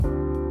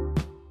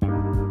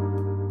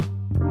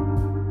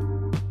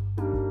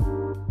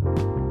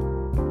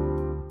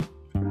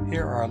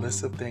are a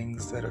list of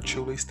things that are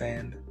truly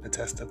stand the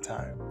test of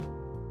time.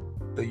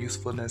 The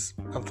usefulness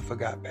of the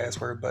forgot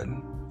password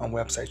button on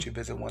websites you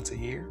visit once a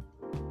year,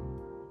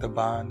 the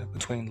bond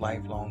between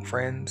lifelong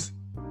friends,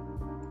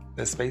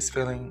 the space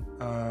filling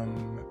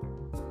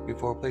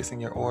before placing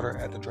your order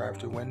at the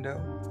drive-thru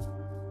window,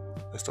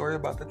 the story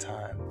about the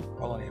time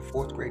while on a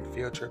 4th grade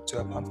field trip to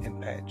a pumpkin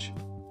patch,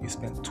 you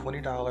spent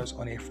 $20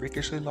 on a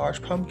freakishly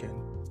large pumpkin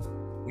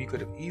when you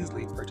could have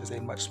easily purchased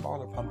a much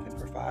smaller pumpkin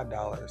for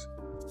 $5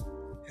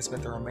 and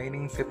spent the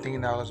remaining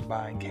 $15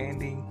 buying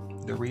candy,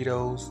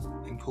 Doritos,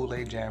 and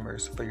Kool-Aid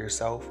jammers for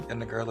yourself and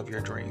the girl of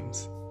your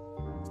dreams.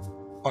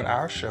 On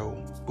our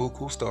show,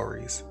 Buku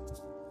Stories,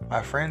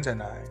 my friends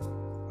and I,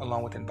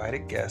 along with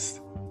invited guests,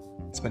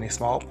 spend a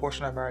small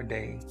portion of our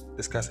day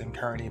discussing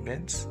current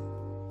events,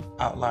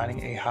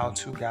 outlining a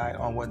how-to guide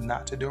on what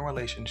not to do in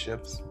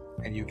relationships,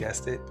 and you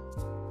guessed it,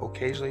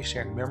 occasionally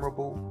sharing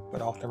memorable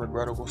but often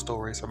regrettable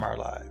stories from our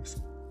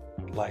lives.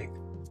 Like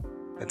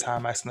the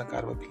time I snuck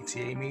out of a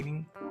PTA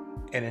meeting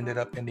and ended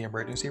up in the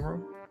emergency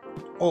room,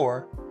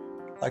 or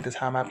like the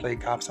time I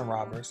played cops and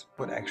robbers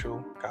with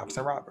actual cops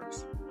and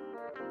robbers.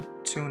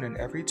 Tune in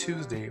every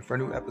Tuesday for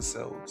new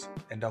episodes,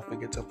 and don't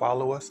forget to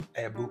follow us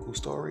at Buku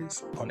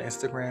Stories on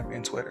Instagram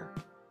and Twitter.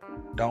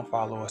 Don't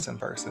follow us in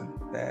person,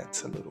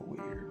 that's a little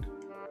weird.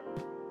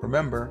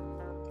 Remember,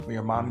 when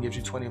your mom gives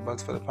you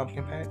 $20 for the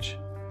pumpkin patch,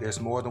 there's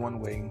more than one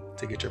way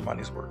to get your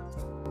money's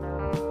worth.